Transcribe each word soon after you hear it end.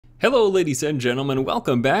Hello ladies and gentlemen,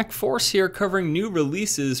 welcome back. Force here covering new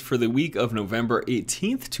releases for the week of November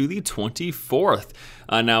 18th to the 24th.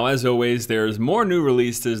 Now as always, there's more new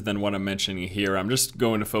releases than what I'm mentioning here. I'm just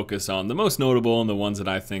going to focus on the most notable and the ones that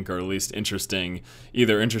I think are least interesting,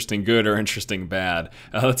 either interesting good or interesting bad.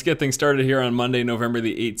 Let's get things started here on Monday, November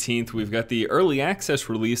the 18th. We've got the early access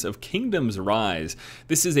release of Kingdoms Rise.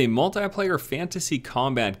 This is a multiplayer fantasy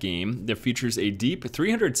combat game that features a deep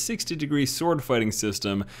 360-degree sword fighting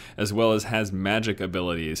system as well as has magic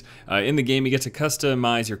abilities. In the game, you get to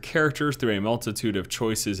customize your characters through a multitude of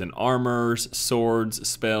choices in armors, swords,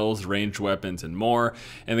 spells, ranged weapons, and more.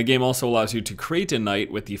 And the game also allows you to create a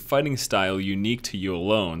knight with the fighting style unique to you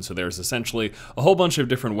alone. So there's essentially a whole bunch of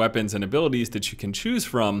different weapons and abilities that you can choose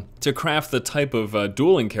from to craft the type of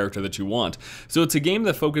dueling character that you want. So it's a game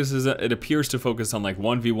that focuses, it appears to focus on like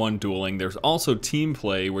 1v1 dueling. There's also team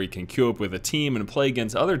play where you can queue up with a team and play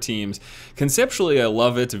against other teams. Conceptually, I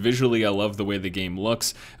love it. Visually, I love the way the game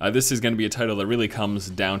looks. This is going to be a title that really comes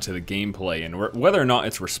down to the gameplay, and whether or not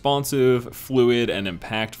it's responsive, fluid, and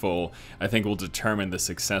impactful, I think will determine the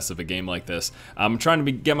success of a game like this. I'm trying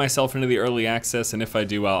to get myself into the early access, and if I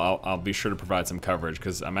do, I'll be sure to provide some coverage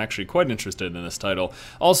because I'm actually quite interested in this title.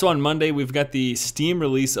 Also on Monday, we've got the Steam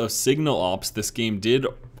release of Signal Ops. This game did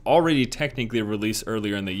already technically released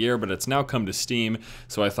earlier in the year, but it's now come to Steam,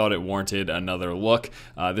 so I thought it warranted another look.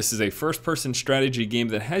 This is a first-person strategy game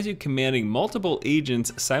that has you commanding multiple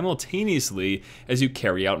agents simultaneously as you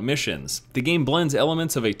carry out missions. The game blends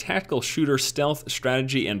elements of a tactical shooter, stealth,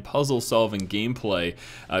 strategy, and puzzle-solving gameplay.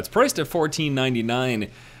 It's priced at $14.99.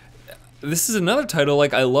 This is another title,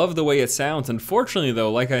 like, I love the way it sounds. Unfortunately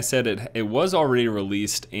though, like I said, it was already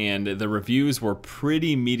released and the reviews were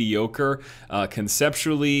pretty mediocre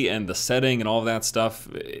conceptually, and the setting and all of that stuff.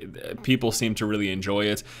 People seem to really enjoy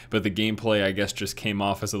it, but the gameplay, I guess, just came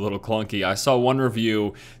off as a little clunky. I saw one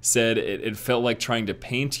review said it felt like trying to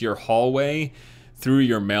paint your hallway through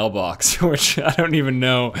your mailbox, which I don't even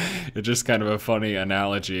know. It's just kind of a funny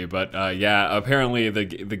analogy, but yeah, apparently the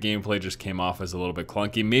gameplay just came off as a little bit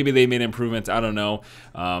clunky. Maybe they made improvements, I don't know.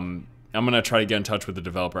 I'm gonna try to get in touch with the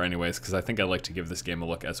developer anyways, because I think I'd like to give this game a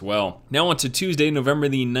look as well. Now on to Tuesday, November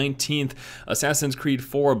the 19th, Assassin's Creed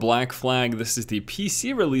 4 Black Flag. This is the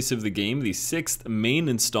PC release of the game, the 6th main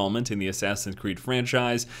installment in the Assassin's Creed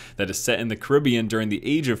franchise that is set in the Caribbean during the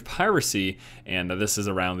age of piracy, and this is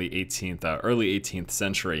around the early 18th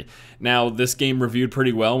century. Now, this game reviewed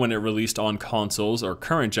pretty well when it released on consoles, or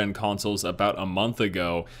current-gen consoles, about a month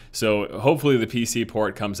ago, so hopefully the PC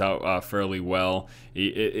port comes out fairly well.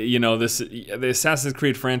 You know, the Assassin's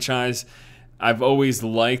Creed franchise, I've always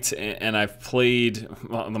liked, and I've played,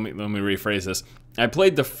 well, let me rephrase this. I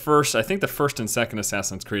played I think the first and second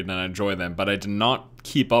Assassin's Creed, and I enjoy them, but I did not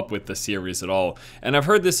keep up with the series at all. And I've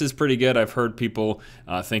heard this is pretty good. I've heard people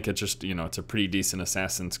think it's just, you know, it's a pretty decent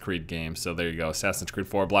Assassin's Creed game. So there you go, Assassin's Creed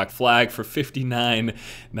 4 Black Flag for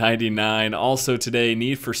 $59.99. Also today,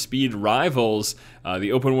 Need for Speed Rivals,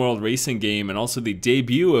 the open world racing game, and also the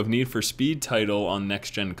debut of Need for Speed title on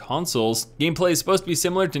next-gen consoles. Gameplay is supposed to be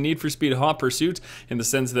similar to Need for Speed Hot Pursuit in the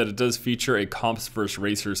sense that it does feature a cops versus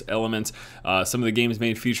racers element. Some of the game's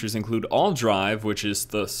main features include All Drive, which is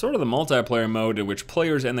the sort of the multiplayer mode in which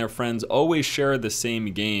players and their friends always share the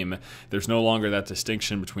same game. There's no longer that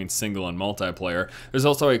distinction between single and multiplayer. There's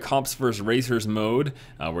also a cops versus racers mode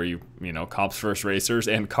where you know, cops versus racers,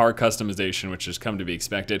 and car customization, which has come to be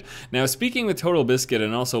expected. Now, speaking with Total Biscuit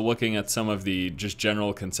and also looking at some of the just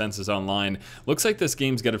general consensus online, looks like this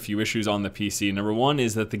game's got a few issues on the PC. Number one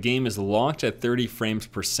is that the game is locked at 30 frames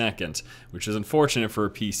per second, which is unfortunate for a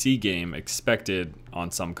PC game, expected on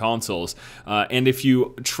some consoles. And if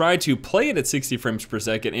you try to play it at 60 frames per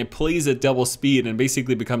second, it plays at double speed and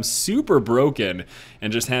basically becomes super broken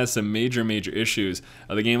and just has some major issues.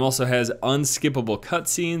 The game also has unskippable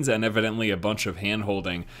cutscenes and evidently a bunch of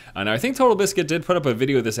hand-holding. Now, I think Total Biscuit did put up a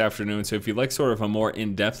video this afternoon, so if you'd like sort of a more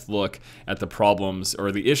in-depth look at the problems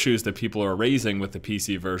or the issues that people are raising with the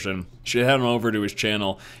PC version, you should head on over to his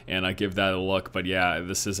channel and give that a look. But yeah,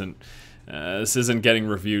 this isn't getting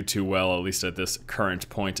reviewed too well, at least at this current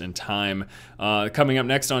point in time. Coming up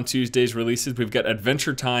next on Tuesday's releases, we've got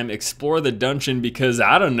Adventure Time, Explore the Dungeon, because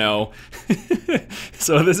I don't know.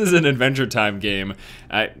 So this is an Adventure Time game.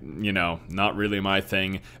 You know, not really my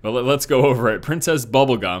thing, but let's go over it. Princess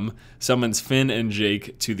Bubblegum summons Finn and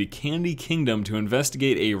Jake to the Candy Kingdom to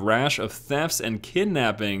investigate a rash of thefts and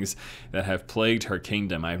kidnappings that have plagued her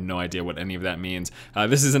kingdom. I have no idea what any of that means.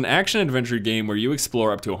 This is an action-adventure game where you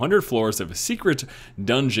explore up to 100 floors of a secret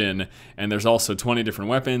dungeon, and there's also 20 different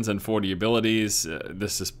weapons and 40 abilities.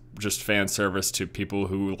 This is just fan service to people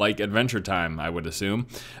who like Adventure Time, I would assume.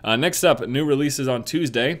 Next up, new releases on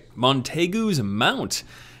Tuesday, Montague's Mount.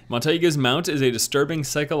 Montague's Mount is a disturbing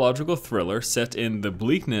psychological thriller set in the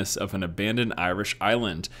bleakness of an abandoned Irish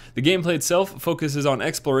island. The gameplay itself focuses on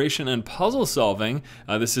exploration and puzzle solving.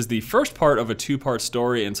 This is the first part of a two-part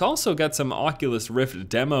story, and it's also got some Oculus Rift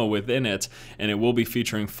demo within it, and it will be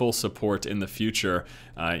featuring full support in the future.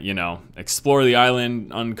 Explore the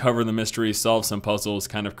island, uncover the mystery, solve some puzzles,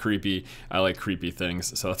 kind of creepy. I like creepy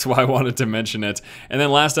things, so that's why I wanted to mention it. And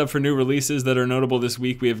then last up for new releases that are notable this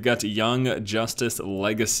week, we have got Young Justice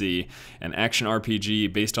Legacy, an action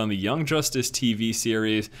RPG based on the Young Justice TV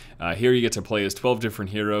series. Here you get to play as 12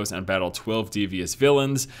 different heroes and battle 12 devious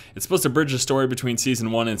villains. It's supposed to bridge the story between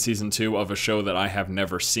Season 1 and Season 2 of a show that I have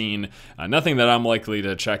never seen. Nothing that I'm likely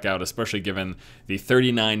to check out, especially given the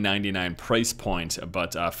 $39.99 price point,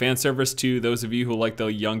 but fan service to those of you who like the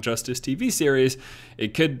Young Justice TV series.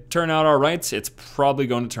 It could turn out alright. It's probably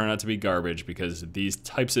going to turn out to be garbage because these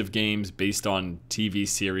types of games based on TV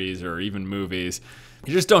series or even movies,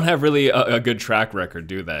 you just don't have really a good track record,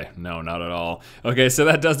 do they? No, not at all. Okay, so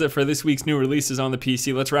that does it for this week's new releases on the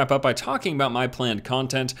PC. Let's wrap up by talking about my planned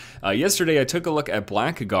content. Yesterday, I took a look at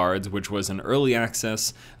Blackguards, which was an early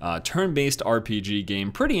access turn-based RPG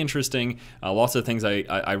game. Pretty interesting. Lots of things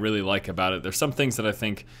I really like about it. There's some things that I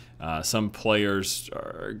think some players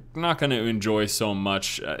are not going to enjoy so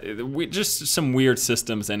much. Just some weird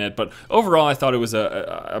systems in it, but overall I thought it was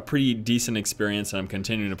a pretty decent experience, and I'm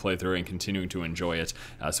continuing to play through and continuing to enjoy it.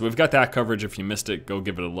 So we've got that coverage. If you missed it, go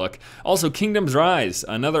give it a look. Also, Kingdom's Rise,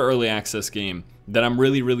 another early access game that I'm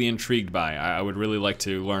really intrigued by. I would really like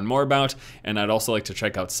to learn more about, and I'd also like to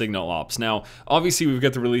check out Signal Ops. Now, obviously we've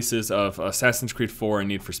got the releases of Assassin's Creed 4 and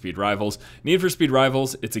Need for Speed Rivals. Need for Speed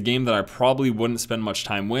Rivals, it's a game that I probably wouldn't spend much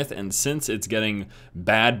time with, and since it's getting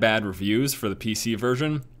bad reviews for the PC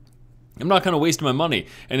version, I'm not going to waste my money.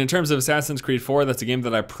 And in terms of Assassin's Creed 4, that's a game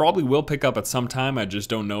that I probably will pick up at some time. I just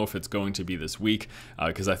don't know if it's going to be this week,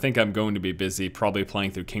 because I think I'm going to be busy probably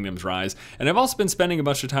playing through Kingdom's Rise. And I've also been spending a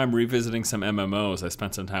bunch of time revisiting some MMOs. I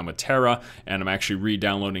spent some time with Terra, and I'm actually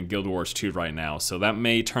re-downloading Guild Wars 2 right now. So that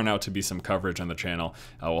may turn out to be some coverage on the channel.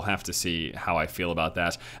 We'll have to see how I feel about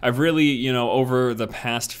that. I've really, over the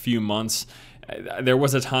past few months, there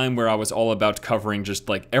was a time where I was all about covering just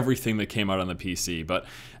like everything that came out on the PC, but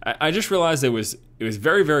I just realized it was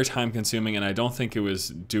very time consuming, and I don't think it was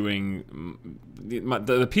doing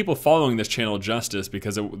the people following this channel justice,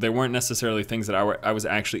 because they weren't necessarily things that I was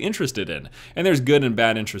actually interested in. And there's good and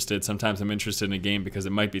bad interested. Sometimes I'm interested in a game because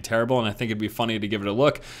it might be terrible and I think it'd be funny to give it a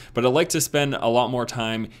look, but I'd like to spend a lot more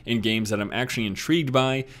time in games that I'm actually intrigued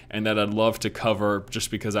by and that I'd love to cover just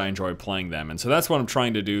because I enjoy playing them. And so that's what I'm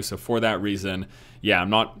trying to do. So for that reason, yeah, I'm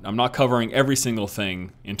not covering every single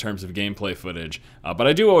thing in terms of gameplay footage, but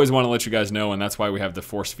I do always want to let you guys know, and that's why we have the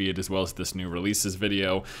force feed as well as this new releases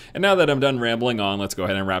video. And now that I'm done rambling on, let's go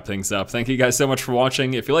ahead and wrap things up. Thank you guys so much for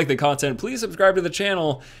watching. If you like the content, please subscribe to the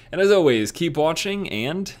channel, and as always, keep watching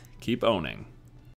and keep owning.